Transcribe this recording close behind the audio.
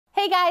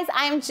Hey guys,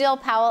 I'm Jill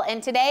Powell,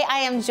 and today I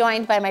am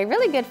joined by my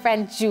really good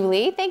friend,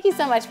 Julie. Thank you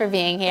so much for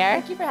being here.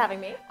 Thank you for having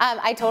me.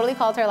 I totally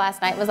called her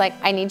last night, was like,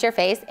 I need your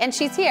face, and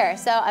she's here.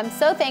 So I'm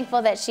so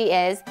thankful that she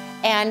is.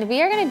 And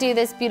we are gonna do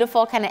this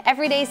beautiful kind of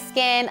everyday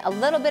skin, a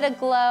little bit of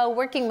glow,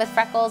 working with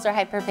freckles or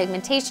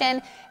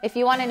hyperpigmentation. If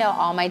you wanna know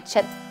all my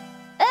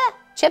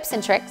tips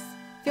and tricks,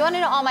 if you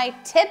wanna know all my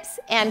tips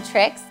and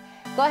tricks,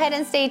 go ahead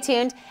and stay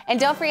tuned. And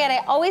don't forget,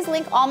 I always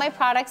link all my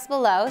products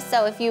below.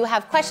 So if you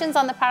have questions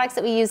on the products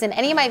that we use in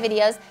any of my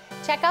videos,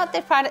 check out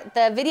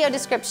the video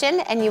description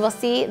and you will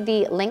see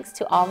the links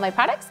to all my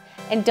products.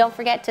 And don't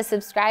forget to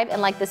subscribe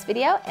and like this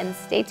video and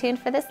stay tuned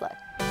for this look.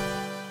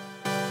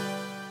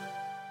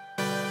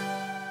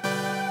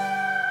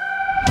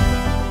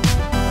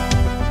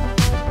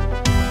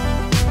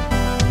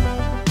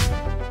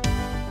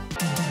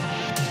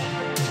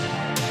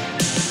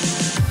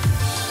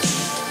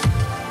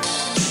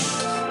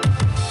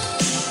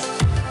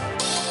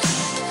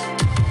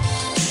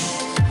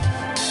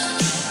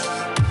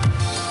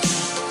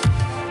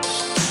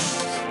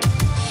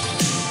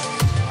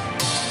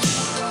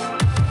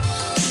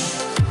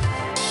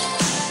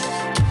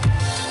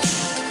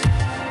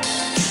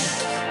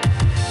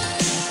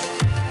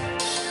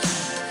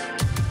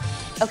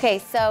 Okay,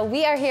 so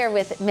we are here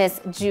with Miss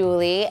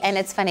Julie, and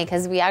it's funny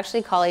because we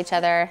actually call each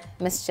other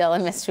Miss Jill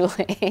and Miss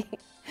Julie.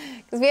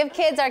 Because we have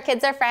kids, our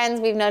kids are friends,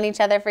 we've known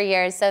each other for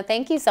years, so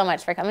thank you so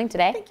much for coming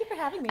today. Thank you for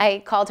having me. I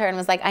called her and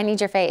was like, I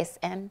need your face,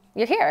 and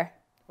you're here.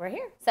 We're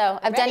here. So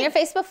I've done your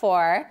face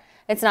before.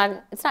 It's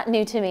not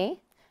new to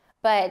me,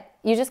 but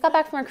you just got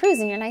back from a cruise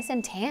and you're nice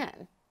and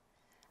tan.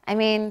 I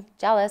mean,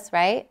 jealous,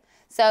 right?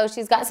 So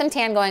she's got some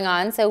tan going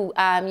on, so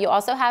you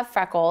also have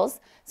freckles.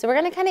 So we're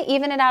gonna kind of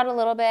even it out a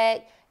little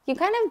bit. You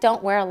kind of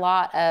don't wear a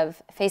lot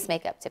of face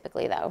makeup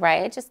typically though,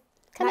 right? Just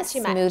kind of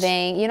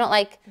smoothing. You don't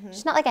like,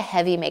 she's not like a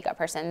heavy makeup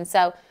person.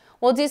 So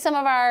we'll do some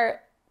of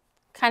our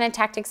kind of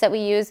tactics that we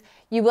use.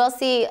 You will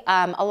see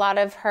a lot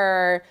of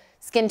her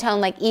skin tone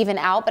like even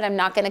out, but I'm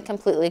not gonna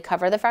completely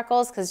cover the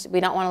freckles because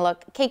we don't wanna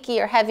look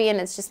cakey or heavy and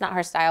it's just not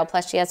her style.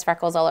 Plus she has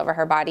freckles all over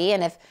her body.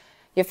 And if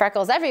you have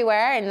freckles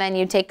everywhere and then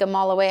you take them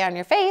all away on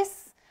your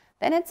face,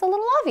 then it's a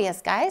little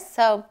obvious, guys.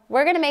 So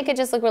we're gonna make it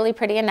just look really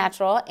pretty and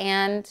natural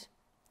and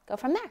go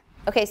from there.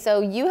 Okay,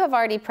 so you have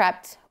already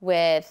prepped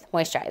with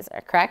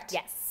moisturizer, correct?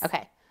 Yes.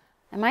 Okay,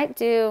 I might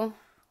do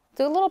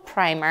a little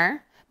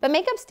primer, but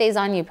makeup stays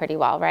on you pretty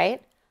well,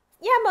 right?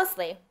 Yeah,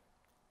 mostly.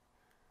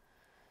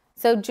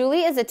 So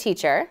Julie is a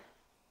teacher,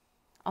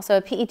 also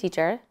a PE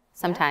teacher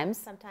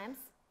sometimes.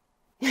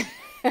 Yeah,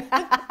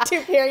 sometimes.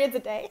 2 periods a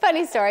day.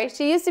 Funny story,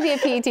 she used to be a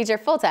PE teacher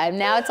full-time.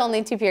 Now it's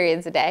only 2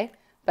 periods a day,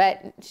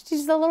 but she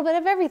teaches a little bit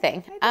of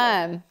everything.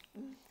 I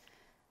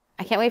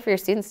can't wait for your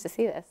students to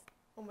see this.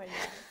 Oh my God.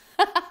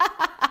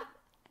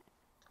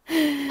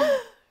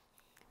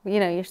 You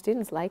know, your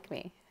students like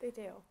me. They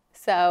do.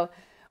 So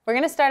we're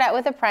gonna start out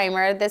with a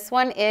primer. This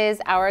one is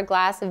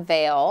Hourglass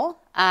Veil.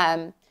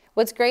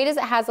 What's great is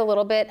it has a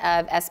little bit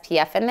of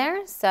SPF in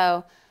there.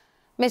 So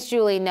Miss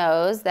Julie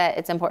knows that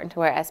it's important to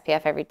wear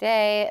SPF every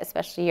day,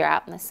 especially you're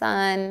out in the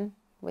sun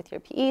with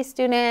your PE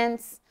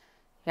students,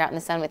 you're out in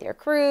the sun with your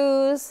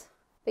crews,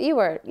 but you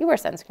wear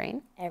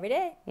sunscreen. Every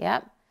day.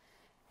 Yep.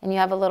 And you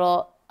have a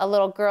little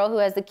girl who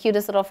has the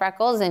cutest little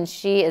freckles, and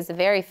she is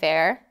very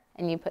fair,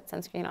 and you put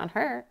sunscreen on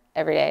her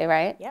every day,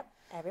 right? Yep,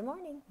 every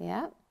morning.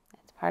 Yep,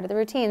 it's part of the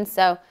routine.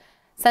 So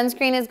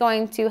sunscreen is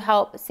going to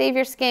help save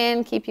your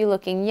skin, keep you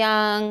looking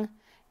young,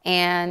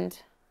 and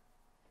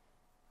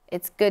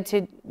it's good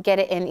to get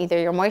it in either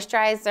your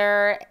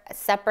moisturizer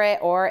separate,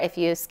 or if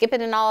you skip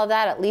it in all of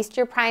that, at least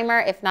your primer,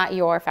 if not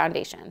your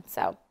foundation.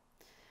 So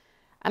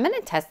I'm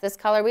gonna test this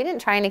color. We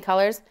didn't try any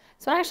colors.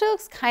 This one actually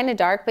looks kind of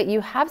dark, but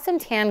you have some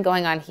tan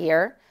going on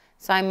here.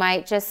 So I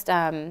might just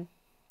play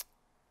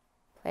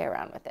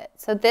around with it.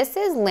 So this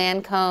is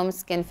Lancome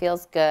Skin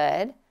Feels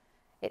Good.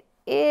 It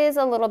is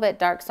a little bit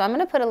dark, so I'm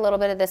gonna put a little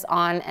bit of this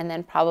on and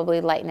then probably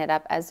lighten it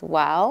up as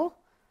well.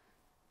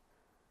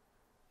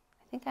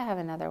 I think I have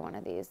another one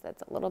of these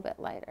that's a little bit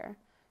lighter,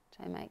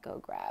 which I might go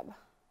grab.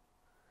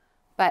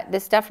 But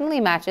this definitely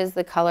matches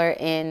the color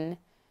in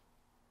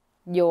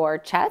your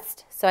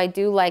chest. So I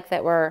do like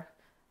that we're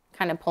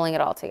kind of pulling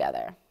it all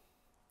together.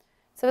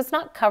 So it's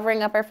not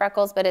covering up her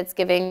freckles, but it's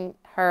giving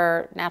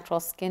her natural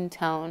skin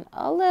tone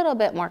a little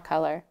bit more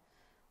color.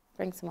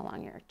 Bring some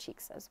along your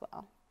cheeks as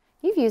well.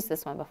 You've used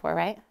this one before,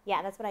 right?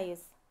 Yeah, that's what I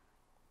use.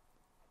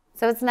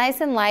 So it's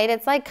nice and light.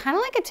 It's like kind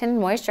of like a tinted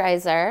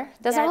moisturizer.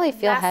 It doesn't really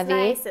feel heavy.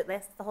 Nice. It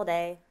lasts the whole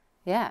day.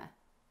 Yeah.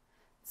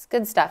 It's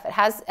good stuff. It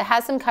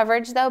has some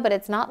coverage though, but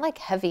it's not like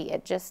heavy.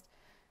 It just,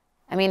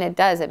 I mean, it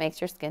does. It makes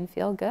your skin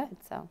feel good.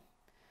 So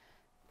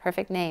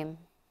perfect name.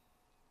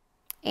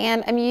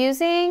 And I'm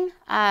using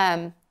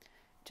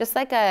just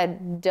like a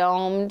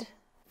domed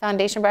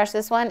foundation brush.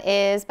 This one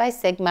is by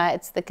Sigma.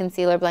 It's the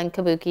Concealer Blend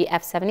Kabuki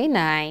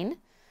F79,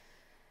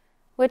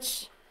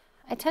 which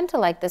I tend to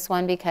like this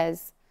one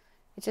because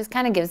it just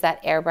kind of gives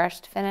that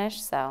airbrushed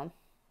finish. So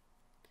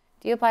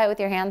do you apply it with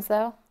your hands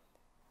though?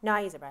 No, I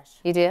use a brush.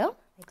 You do?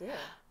 I do.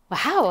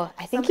 Wow,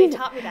 I think Somebody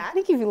taught me that. I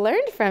think you've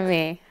learned from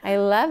me. I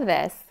love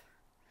this.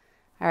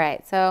 All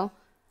right, so.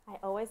 I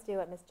always do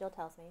what Miss Jill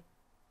tells me.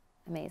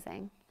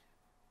 Amazing.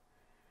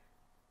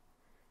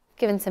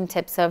 Given some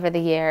tips over the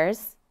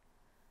years.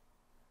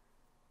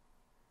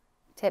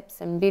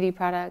 Tips and beauty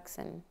products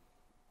and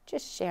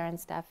just sharing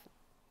stuff.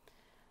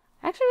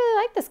 I actually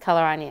really like this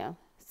color on you.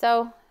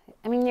 So,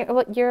 I mean,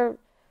 your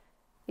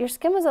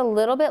skin was a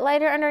little bit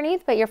lighter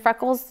underneath, but your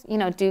freckles, you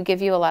know, do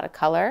give you a lot of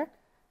color.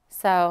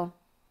 So,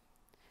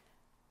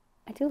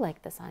 I do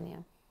like this on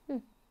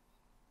you.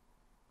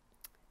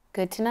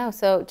 Good to know.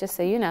 So, just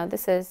so you know,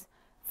 this is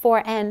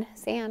 4N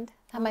sand.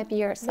 That might be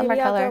your summer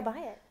color. Maybe I'll go buy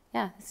it.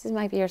 Yeah, this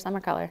might be your summer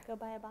color. Go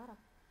buy a bottle.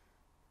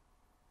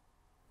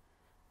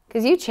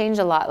 Because you change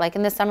a lot. Like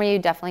in the summer, you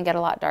definitely get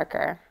a lot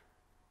darker.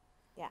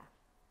 Yeah.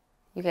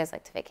 You guys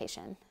like to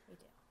vacation. We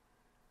do.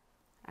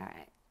 All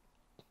right.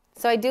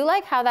 So I do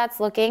like how that's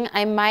looking.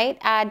 I might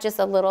add just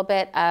a little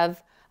bit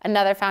of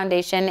another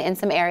foundation in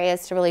some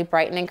areas to really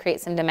brighten and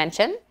create some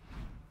dimension.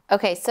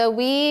 Okay, so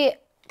we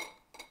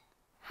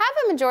have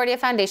a majority of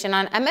foundation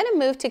on. I'm going to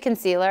move to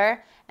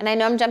concealer. And I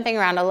know I'm jumping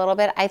around a little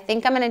bit. I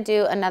think I'm going to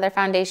do another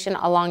foundation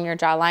along your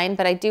jawline,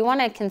 but I do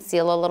want to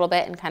conceal a little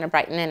bit and kind of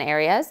brighten in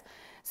areas.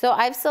 So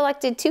I've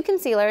selected 2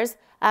 concealers.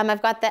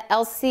 I've got the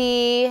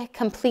Elcie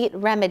Complete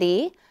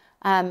Remedy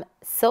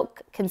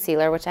Silque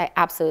Concealer, which I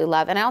absolutely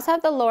love. And I also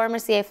have the Laura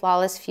Mercier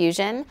Flawless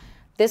Fusion.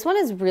 This one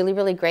is really,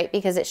 really great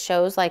because it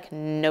shows like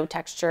no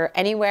texture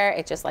anywhere.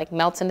 It just like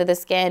melts into the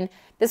skin.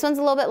 This one's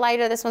a little bit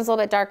lighter. This one's a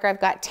little bit darker. I've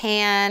got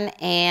tan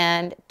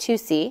and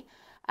 2C.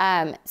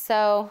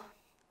 So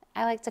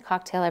I like to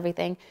cocktail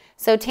everything.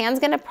 So tan's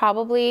gonna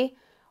probably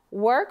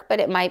work, but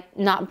it might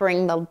not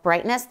bring the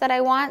brightness that I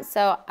want.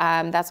 So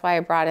that's why I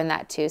brought in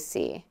that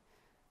 2C.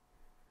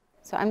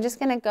 So I'm just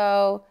gonna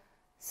go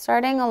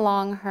starting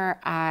along her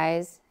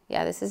eyes.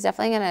 Yeah, this is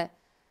definitely gonna,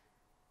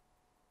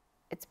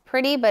 it's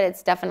pretty, but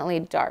it's definitely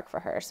dark for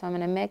her. So I'm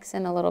gonna mix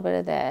in a little bit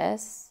of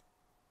this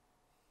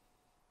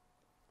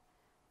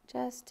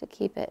just to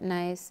keep it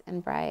nice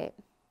and bright.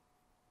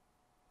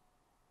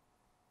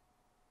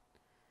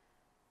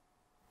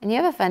 And you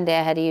have a fun day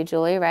ahead of you,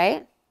 Julie,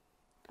 right?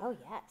 Oh,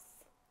 yes.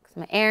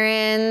 Some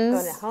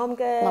errands. Going to Home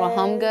Goods. Little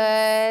Home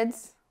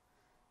Goods.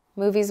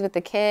 Movies with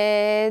the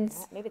kids.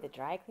 Yeah, maybe the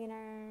dry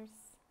cleaners.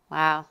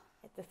 Wow.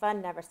 The fun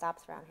never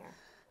stops around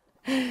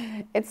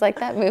here. It's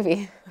like that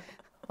movie.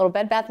 Little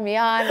Bed Bath &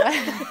 Beyond.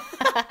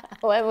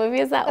 What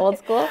movie is that? Old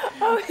School?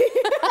 Oh,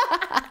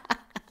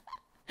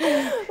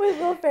 yeah. With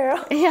Will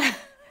Ferrell. Yeah.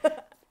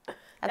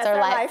 That's our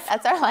life.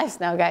 That's our lives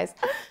now, guys.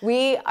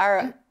 We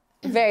are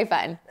very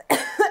fun.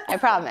 I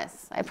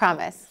promise. I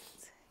promise.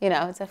 You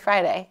know, it's a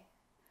Friday.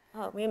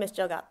 Oh, me and Miss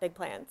Jill got big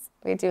plans.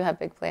 We do have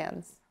big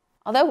plans.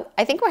 Although,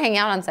 I think we're hanging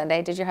out on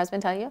Sunday. Did your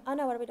husband tell you? Oh,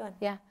 no, what are we doing?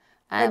 Yeah.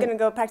 We're going to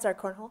go practice our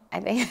cornhole? I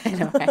think, I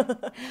know,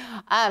 right?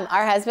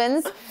 Our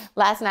husbands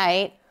last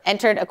night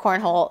entered a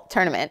cornhole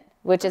tournament,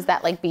 which is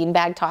that like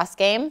beanbag toss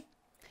game.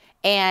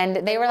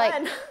 And they were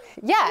won. like,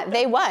 yeah,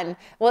 they won.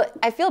 Well,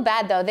 I feel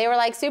bad though. They were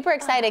like super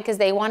excited because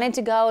they wanted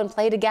to go and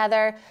play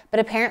together. But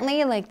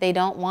apparently like they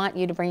don't want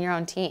you to bring your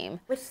own team.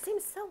 Which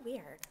seems so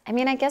weird. I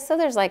mean, I guess so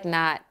there's like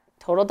not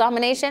total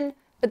domination,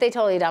 but they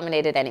totally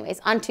dominated anyways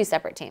on 2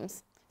 separate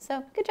teams.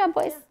 So good job,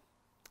 boys. Yeah.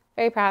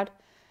 Very proud.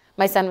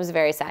 My son was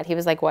very sad. He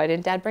was like, why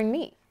didn't Dad bring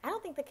me? I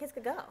don't think the kids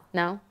could go.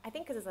 No? I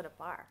think because it's at a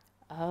bar.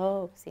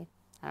 Oh, see.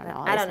 I don't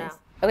know. I don't know.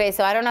 Okay,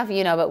 so I don't know if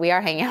you know, but we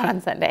are hanging out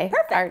on Sunday.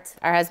 Perfect.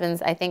 Our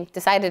husbands, I think,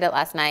 decided it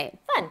last night.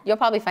 Fun. You'll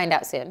probably find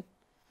out soon.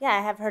 Yeah,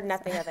 I have heard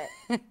nothing of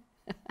it.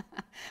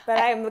 But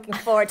I am looking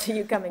forward to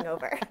you coming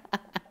over.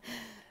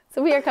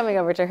 So we are coming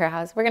over to her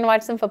house. We're going to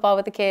watch some football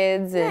with the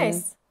kids. And,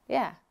 nice.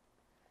 Yeah.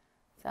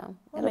 So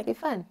it'll be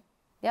fun.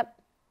 Yep.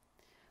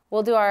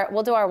 We'll do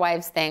our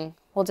wives thing.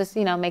 We'll just,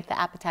 you know, make the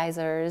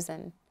appetizers.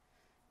 And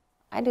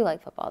I do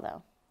like football,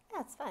 though.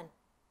 Yeah, it's fun.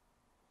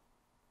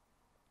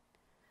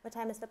 What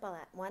time is football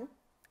at? 1?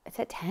 It's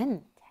at 10.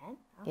 10?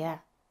 Okay. Yeah.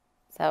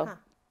 So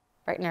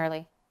bright and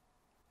early.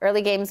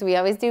 Early games, we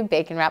always do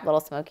bacon wrapped little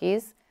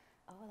smokies.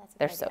 Oh, that's a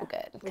They're good so idea.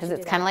 good because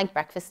it's kind of like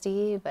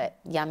breakfasty, but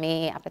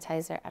yummy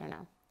appetizer. I don't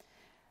know.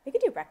 We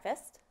could do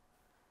breakfast.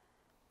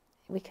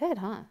 We could,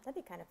 huh?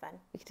 That'd be kind of fun.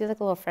 We could do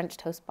like a little French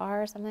toast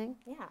bar or something.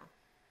 Yeah.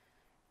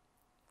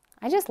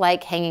 I just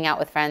like hanging out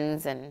with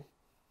friends and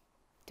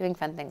doing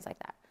fun things like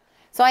that.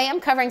 So I am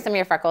covering some of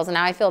your freckles, and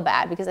now I feel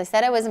bad because I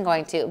said I wasn't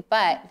going to,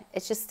 but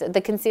it's just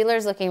the concealer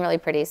is looking really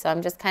pretty, so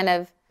I'm just kind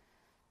of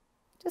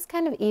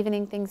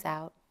evening things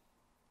out.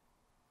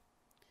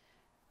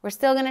 We're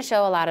still going to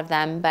show a lot of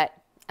them, but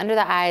under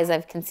the eyes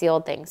I've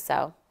concealed things,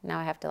 so now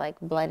I have to like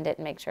blend it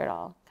and make sure it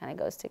all kind of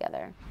goes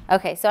together.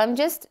 Okay, so I'm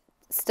just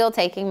still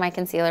taking my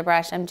concealer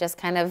brush. I'm just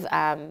kind of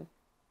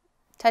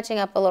touching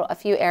up a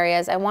few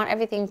areas. I want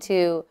everything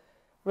to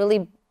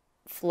really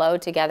flow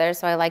together,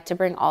 so I like to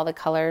bring all the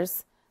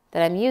colors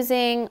that I'm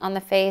using on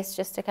the face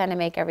just to kind of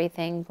make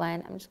everything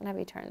blend. I'm just going to have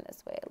you turn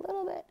this way a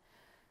little bit.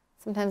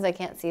 Sometimes I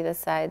can't see this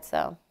side,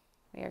 so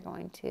we are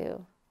going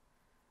to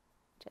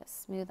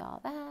just smooth all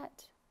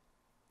that.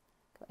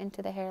 Go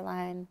into the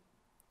hairline.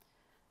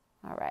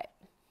 All right.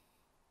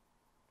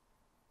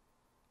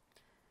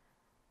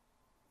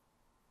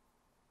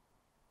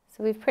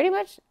 So we've pretty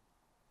much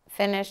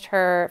finished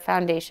her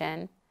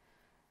foundation.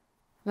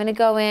 I'm going to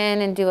go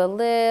in and do a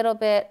little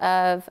bit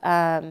of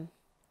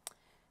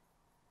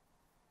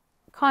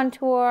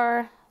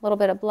contour, a little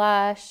bit of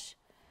blush.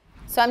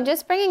 So I'm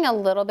just bringing a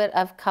little bit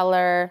of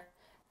color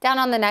down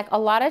on the neck. A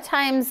lot of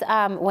times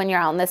when you're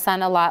out in the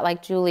sun a lot,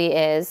 like Julie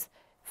is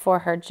for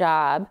her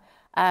job,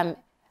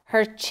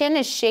 her chin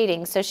is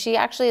shading. So she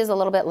actually is a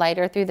little bit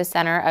lighter through the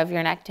center of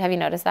your neck. Have you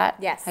noticed that?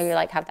 Yes. How you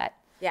like have that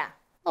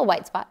little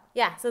white spot?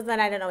 Yeah, so then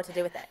I don't know what to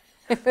do with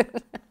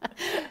it.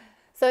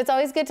 So it's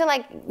always good to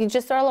like, you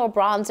just throw a little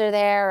bronzer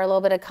there or a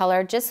little bit of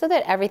color just so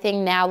that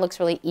everything now looks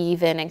really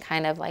even and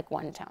kind of like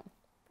one tone.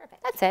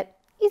 Perfect. That's it.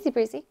 Easy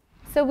breezy.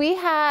 So we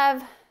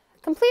have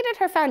completed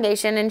her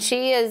foundation and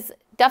she is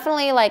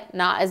definitely like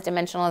not as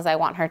dimensional as I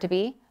want her to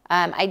be.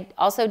 I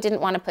also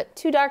didn't want to put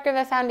too dark of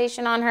a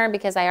foundation on her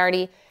because I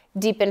already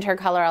deepened her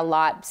color a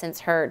lot since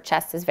her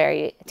chest is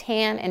very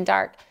tan and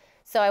dark.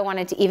 So I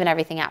wanted to even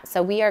everything out.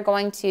 So we are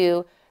going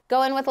to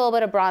go in with a little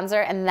bit of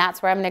bronzer, and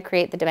that's where I'm going to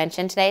create the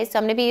dimension today. So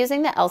I'm going to be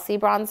using the Elcie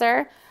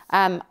Bronzer.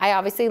 I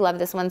obviously love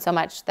this one so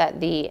much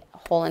that the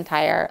whole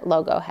entire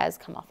logo has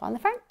come off on the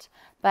front.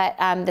 But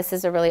this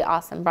is a really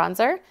awesome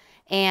bronzer,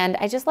 and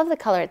I just love the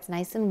color. It's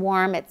nice and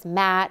warm. It's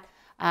matte.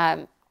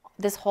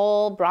 This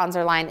whole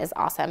bronzer line is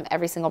awesome.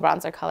 Every single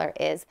bronzer color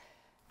is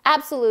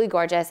absolutely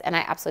gorgeous, and I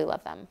absolutely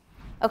love them.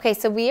 Okay,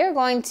 so we are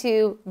going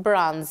to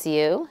bronze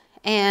you,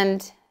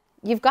 and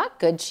you've got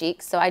good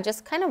cheeks, so I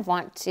just kind of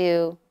want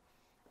to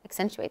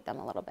accentuate them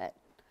a little bit.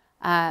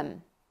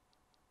 I'm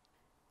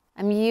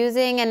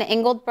using an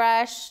angled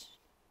brush.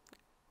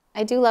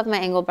 I do love my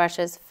angled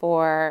brushes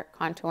for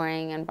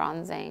contouring and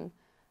bronzing.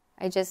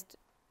 I just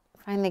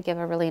find they give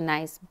a really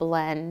nice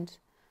blend.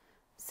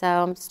 So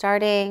I'm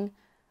starting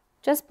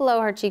just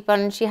below her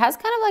cheekbone. She has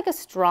kind of like a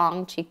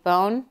strong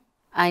cheekbone.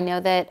 I know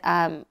that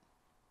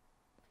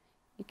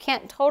you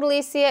can't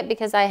totally see it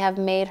because I have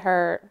made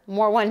her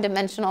more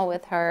one-dimensional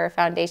with her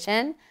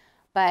foundation.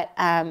 But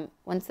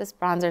once this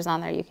bronzer's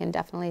on there, you can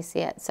definitely see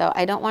it. So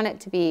I don't want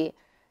it to be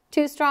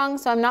too strong,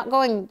 so I'm not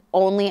going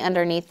only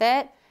underneath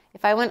it.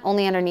 If I went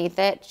only underneath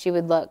it, she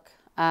would look,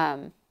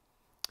 her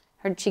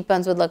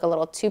cheekbones would look a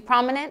little too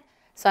prominent.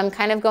 So I'm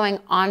kind of going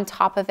on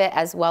top of it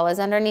as well as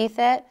underneath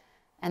it,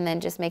 and then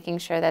just making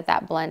sure that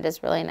that blend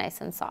is really nice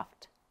and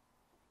soft.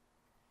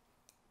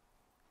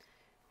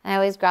 And I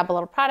always grab a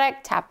little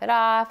product, tap it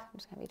off. I'm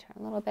just gonna turn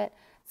a little bit.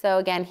 So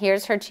again,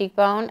 here's her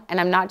cheekbone, and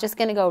I'm not just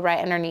gonna go right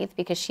underneath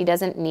because she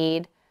doesn't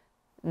need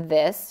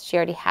this. She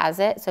already has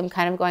it. So I'm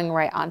kind of going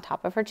right on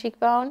top of her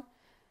cheekbone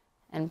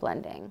and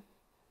blending.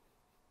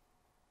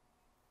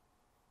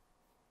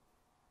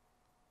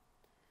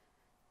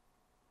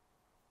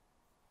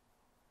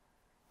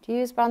 Do you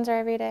use bronzer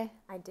every day?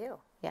 I do.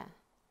 Yeah.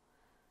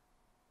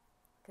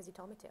 Because you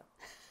told me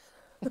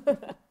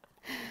to.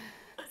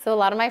 So a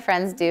lot of my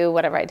friends do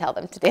whatever I tell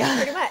them to do.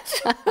 Pretty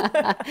much.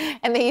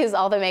 And they use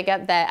all the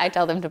makeup that I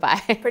tell them to buy.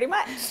 Pretty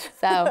much.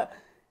 So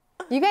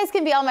you guys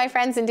can be all my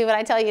friends and do what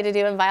I tell you to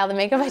do and buy all the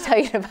makeup I tell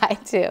you to buy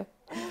too.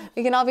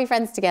 We can all be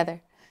friends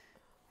together.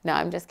 No,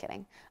 I'm just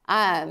kidding.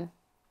 But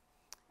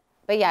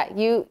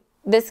yeah,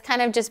 this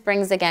kind of just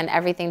brings, again,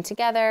 everything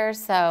together.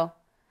 So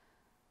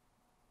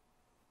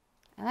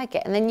I like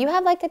it. And then you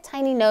have like a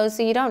tiny nose,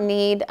 so you don't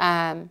need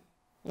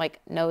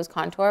like nose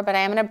contour, but I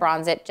am going to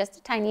bronze it just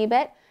a tiny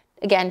bit.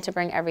 Again, to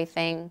bring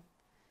everything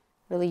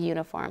really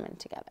uniform and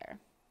together.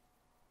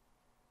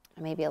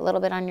 And maybe a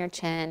little bit on your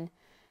chin,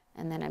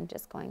 and then I'm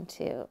just going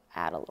to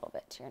add a little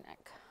bit to your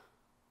neck.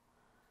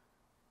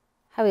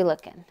 How are we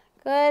looking?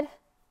 Good?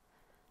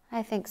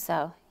 I think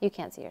so. You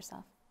can't see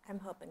yourself. I'm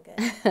hoping good.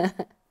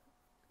 Then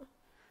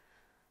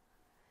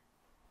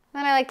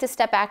I like to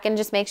step back and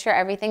just make sure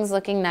everything's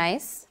looking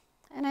nice.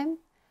 And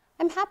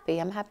I'm happy.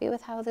 I'm happy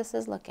with how this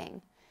is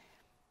looking.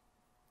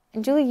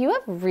 And Julie, you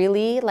have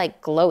really like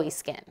glowy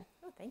skin.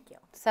 Thank you.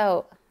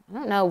 So I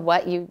don't know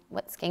what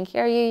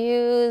skincare you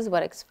use,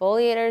 what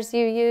exfoliators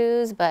you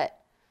use, but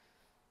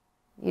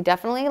you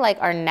definitely like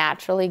are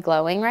naturally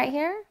glowing right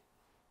here.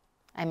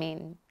 I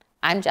mean,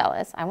 I'm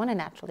jealous. I want to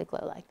naturally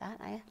glow like that.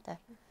 I have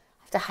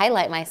to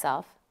highlight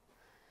myself.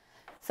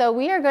 So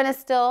we are going to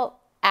still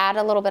add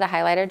a little bit of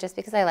highlighter just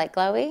because I like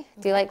glowy.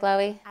 Do you like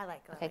glowy? I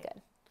like glowy. Okay,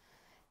 good.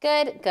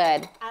 Good,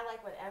 good. I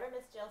like whatever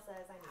Miss Jill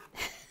says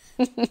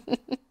I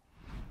need.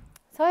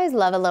 So I always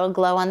love a little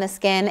glow on the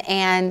skin,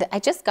 and I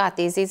just got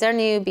these. These are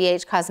new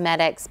BH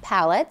Cosmetics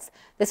palettes.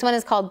 This one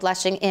is called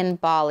Blushing in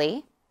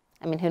Bali.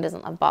 I mean, who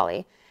doesn't love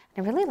Bali?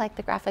 And I really like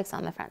the graphics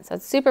on the front, so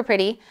it's super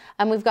pretty.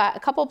 We've got a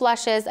couple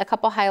blushes, a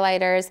couple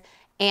highlighters,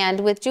 and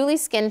with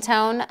Julie's skin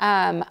tone,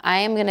 I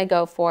am gonna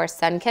go for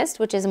Sunkissed,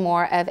 which is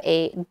more of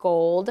a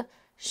gold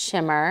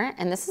shimmer,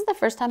 and this is the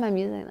first time I'm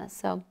using this,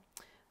 so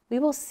we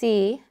will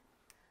see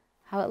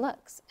how it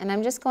looks. And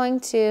I'm just going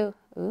to,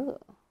 ooh.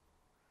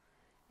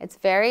 It's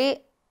very,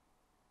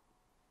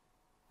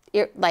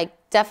 like,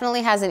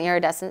 definitely has an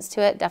iridescence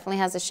to it, definitely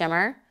has a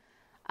shimmer.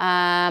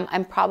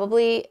 I'm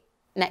probably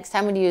next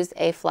time would use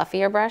a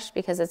fluffier brush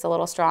because it's a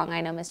little strong.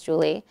 I know Miss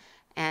Julie.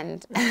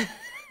 And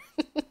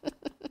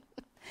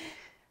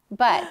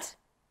but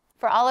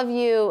for all of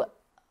you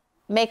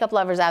makeup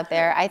lovers out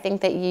there, I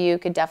think that you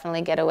could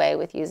definitely get away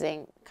with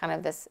using kind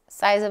of this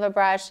size of a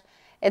brush.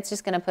 It's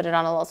just going to put it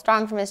on a little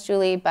strong for Miss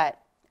Julie, but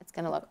it's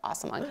going to look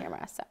awesome on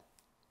camera. So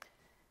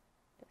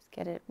just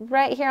get it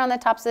right here on the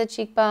tops of the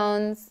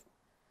cheekbones.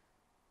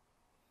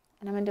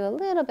 And I'm going to do a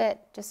little bit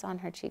just on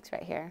her cheeks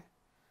right here.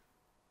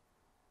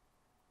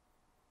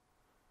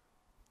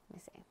 Let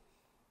me see.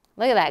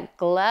 Look at that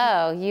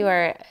glow. You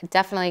are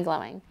definitely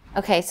glowing.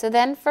 Okay, so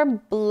then for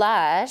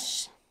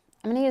blush,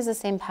 I'm going to use the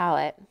same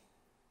palette.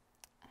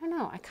 I don't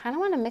know. I kind of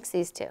want to mix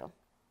these two.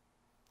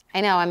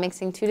 I know, I'm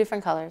mixing two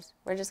different colors.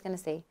 We're just going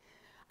to see.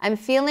 I'm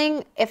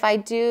feeling if I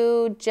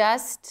do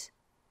just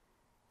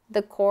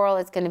the coral,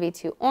 it's going to be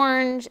too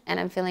orange. And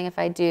I'm feeling if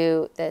I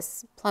do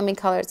this plummy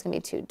color, it's going to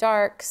be too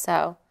dark.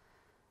 So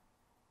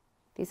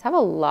these have a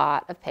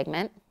lot of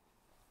pigment.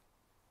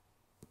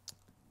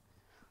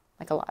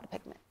 Like a lot of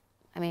pigment.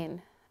 I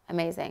mean,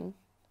 amazing.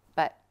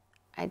 But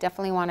I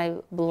definitely want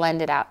to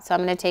blend it out. So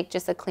I'm going to take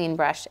just a clean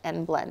brush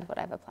and blend what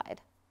I've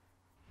applied.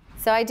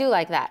 So I do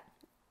like that.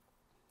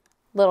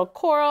 Little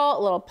coral,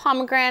 a little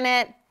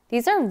pomegranate.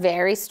 These are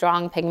very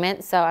strong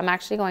pigments, so I'm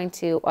actually going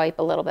to wipe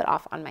a little bit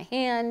off on my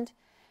hand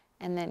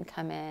and then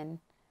come in.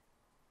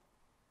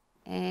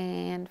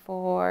 And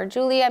for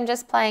Julie, I'm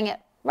just applying it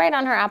right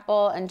on her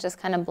apple and just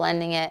kind of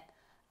blending it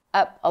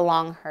up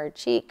along her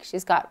cheek.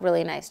 She's got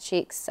really nice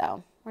cheeks,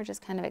 so we're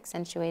just kind of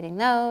accentuating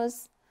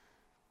those.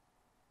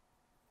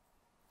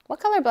 What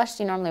color blush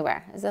do you normally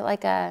wear? Is it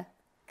like a...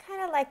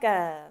 Kind of like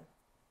a,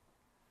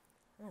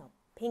 I don't know,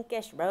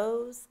 pinkish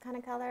rose kind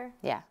of color.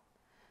 Yeah.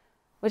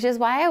 Which is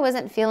why I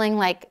wasn't feeling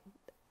like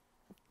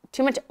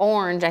too much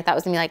orange. I thought it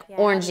was going to be like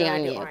orangey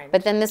on you. Orange.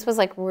 But then this was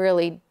like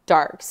really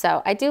dark.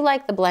 So I do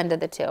like the blend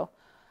of the two.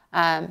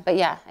 But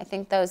yeah, I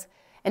think those,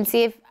 and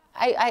see if,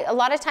 a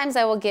lot of times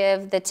I will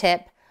give the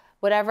tip,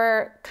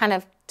 whatever kind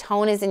of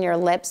tone is in your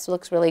lips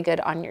looks really good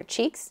on your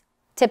cheeks,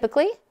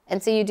 typically.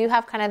 And so you do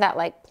have kind of that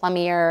like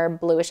plummier,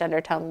 bluish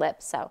undertone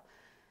lip. So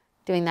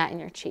doing that in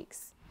your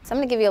cheeks. So I'm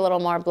going to give you a little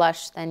more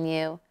blush than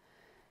you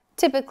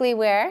typically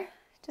wear,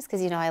 just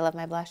because you know I love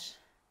my blush.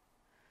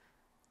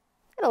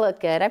 It'll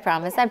look good, I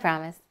promise, I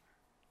promise.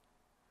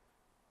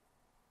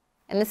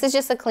 And this is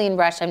just a clean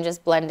brush I'm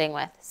just blending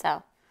with,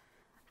 so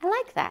I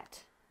like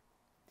that.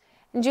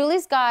 And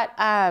Julie's got,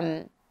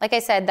 like I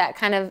said, that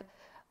kind of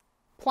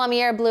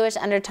plummier, bluish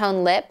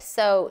undertone lip,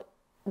 so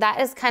that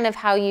is kind of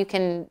how you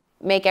can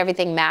make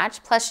everything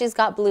match. Plus she's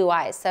got blue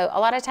eyes, so a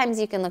lot of times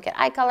you can look at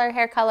eye color,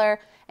 hair color,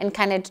 and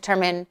kind of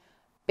determine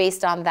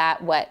based on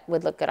that what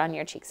would look good on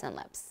your cheeks and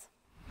lips.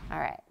 All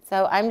right.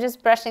 So I'm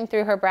just brushing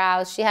through her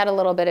brows. She had a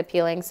little bit of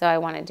peeling, so I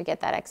wanted to get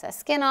that excess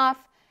skin off.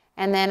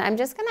 And then I'm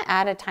just going to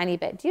add a tiny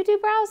bit. Do you do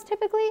brows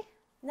typically?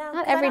 No.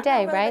 Not every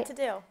day, right? What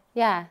to do.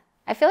 Yeah.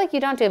 I feel like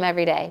you don't do them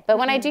every day. But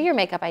when I do your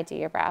makeup, I do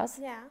your brows.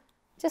 Yeah.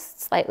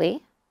 Just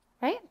slightly,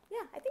 right?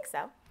 Yeah, I think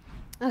so.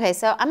 Okay,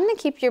 so I'm going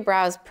to keep your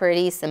brows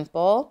pretty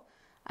simple.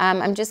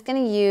 I'm just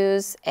going to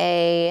use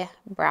a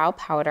brow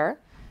powder.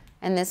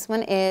 And this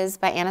one is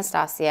by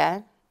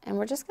Anastasia. And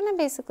we're just going to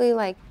basically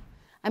like,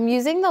 I'm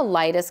using the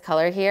lightest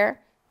color here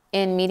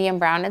in medium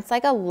brown. It's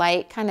like a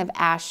light kind of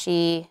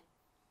ashy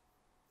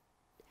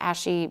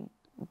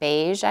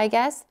beige, I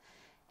guess.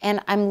 And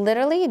I'm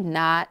literally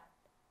not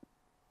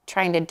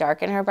trying to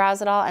darken her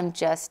brows at all. I'm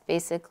just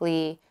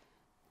basically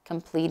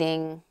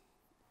completing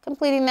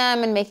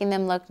them and making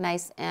them look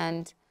nice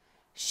and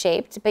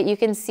shaped. But you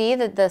can see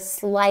that the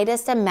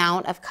slightest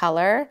amount of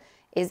color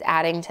is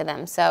adding to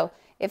them. So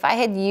if I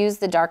had used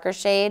the darker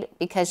shade,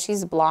 because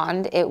she's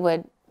blonde, it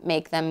would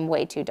make them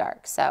way too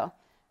dark. So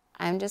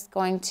I'm just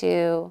going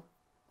to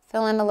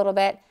fill in a little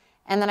bit.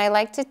 And then I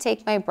like to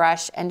take my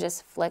brush and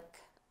just flick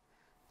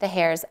the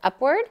hairs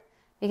upward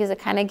because it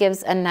kind of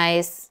gives a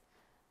nice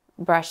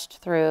brushed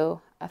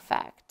through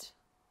effect.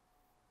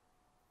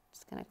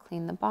 Just gonna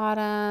clean the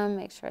bottom,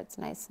 make sure it's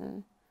nice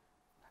and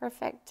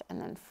perfect, and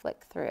then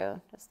flick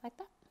through just like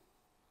that.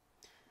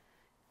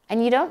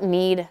 And you don't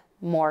need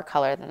more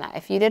color than that.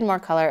 If you did more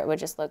color, it would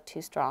just look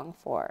too strong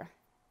for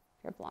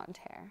your blonde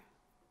hair.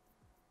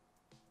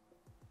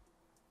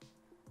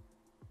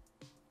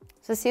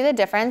 So see the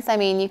difference? I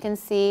mean, you can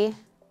see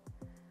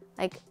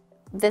like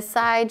this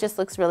side just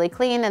looks really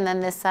clean, and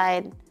then this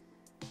side,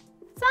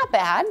 it's not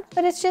bad,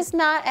 but it's just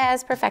not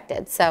as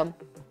perfected. So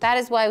that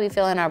is why we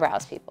fill in our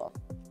brows, people.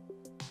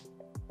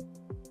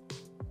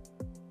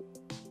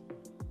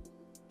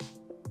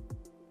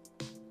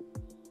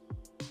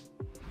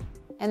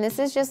 And this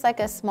is just like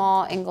a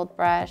small angled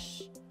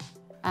brush.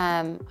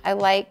 I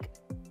like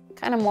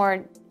kind of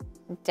more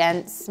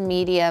dense,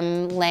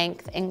 medium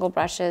length angled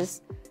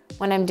brushes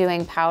when I'm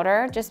doing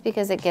powder, just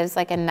because it gives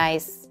like a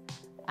nice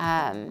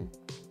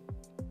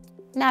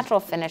natural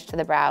finish to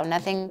the brow.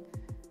 Nothing,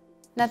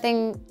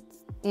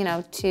 you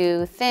know,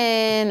 too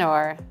thin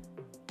or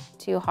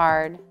too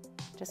hard.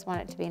 Just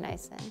want it to be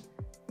nice and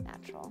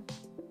natural.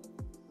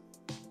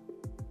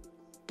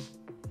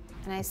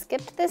 And I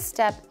skipped this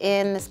step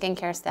in the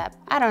skincare step.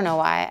 I don't know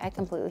why, I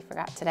completely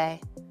forgot today.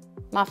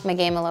 I'm off my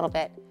game a little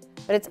bit.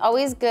 But it's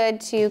always good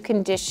to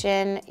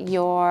condition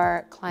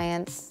your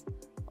client's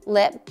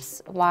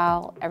lips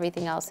while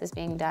everything else is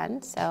being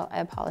done. So I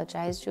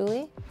apologize,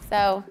 Julie.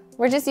 So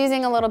we're just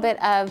using a little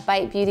bit of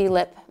Bite Beauty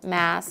Lip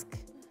Mask.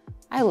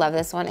 I love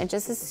this one. It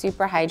just is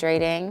super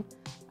hydrating.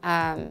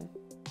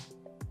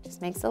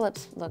 Just makes the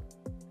lips look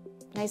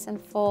nice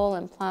and full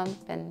and plump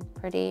and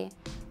pretty.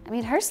 I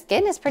mean, her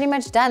skin is pretty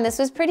much done. This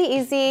was pretty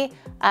easy.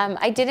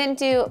 I didn't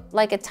do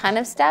like a ton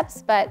of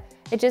steps, but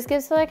it just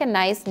gives her like a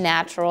nice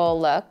natural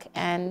look,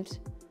 and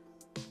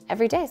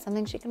every day,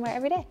 something she can wear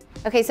every day.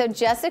 Okay, so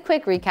just a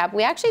quick recap.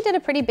 We actually did a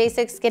pretty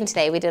basic skin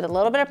today. We did a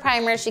little bit of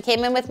primer. She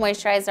came in with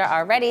moisturizer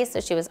already, so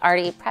she was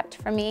already prepped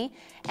for me.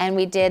 And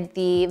we did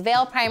the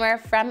Veil Primer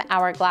from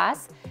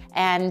Hourglass.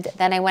 And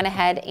then I went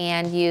ahead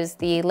and used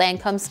the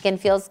Lancome Skin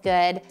Feels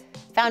Good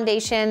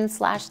foundation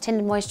 /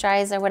 tinted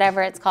moisturizer,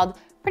 whatever it's called,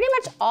 pretty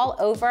much all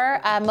over,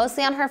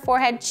 mostly on her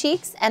forehead,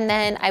 cheeks, and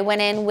then I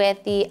went in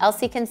with the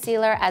Elcie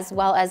concealer as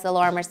well as the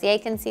Laura Mercier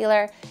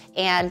concealer,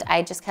 and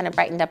I just kind of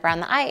brightened up around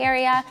the eye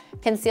area,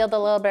 concealed a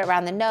little bit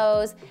around the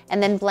nose,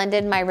 and then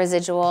blended my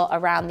residual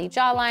around the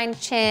jawline,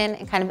 chin,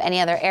 and kind of any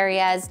other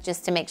areas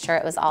just to make sure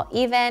it was all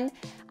even.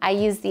 I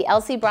used the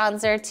Elcie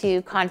Bronzer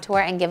to contour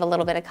and give a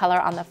little bit of color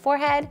on the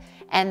forehead,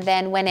 and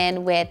then went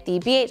in with the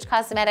BH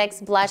Cosmetics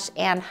blush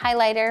and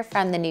highlighter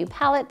from the new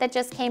palette that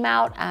just came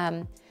out,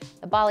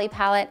 the Bali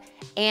palette,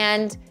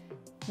 and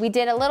we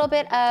did a little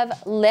bit of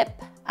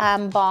lip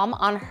balm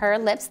on her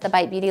lips, the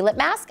Bite Beauty Lip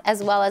Mask,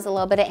 as well as a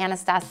little bit of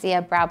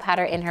Anastasia brow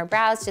powder in her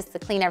brows just to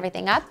clean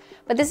everything up.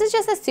 But this is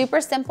just a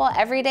super simple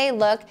everyday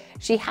look.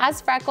 She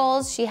has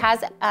freckles, she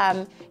has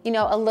you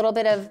know, a little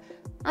bit of,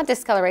 not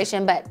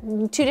discoloration, but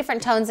 2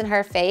 different tones in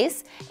her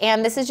face.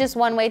 And this is just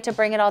one way to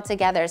bring it all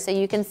together. So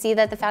you can see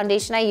that the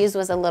foundation I used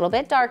was a little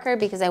bit darker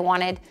because I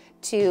wanted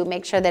to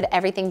make sure that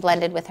everything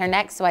blended with her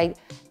neck. So I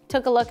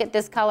took a look at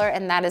this color,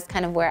 and that is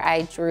kind of where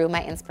I drew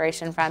my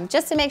inspiration from,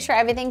 just to make sure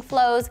everything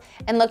flows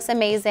and looks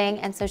amazing.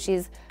 And so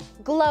she's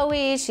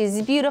glowy,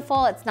 she's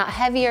beautiful, it's not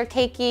heavy or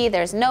cakey,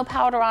 there's no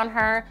powder on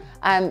her.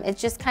 It's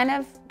just kind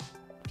of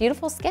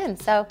beautiful skin.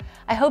 So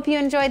I hope you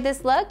enjoyed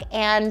this look,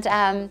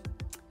 and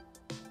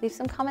leave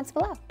some comments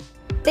below.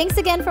 Thanks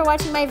again for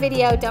watching my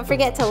video. Don't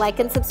forget to like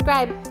and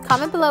subscribe.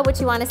 Comment below what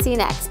you want to see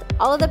next.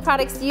 All of the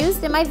products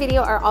used in my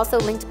video are also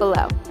linked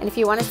below. And if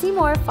you want to see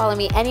more, follow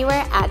me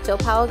anywhere at Jill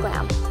Powell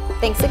Glam.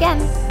 Thanks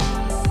again.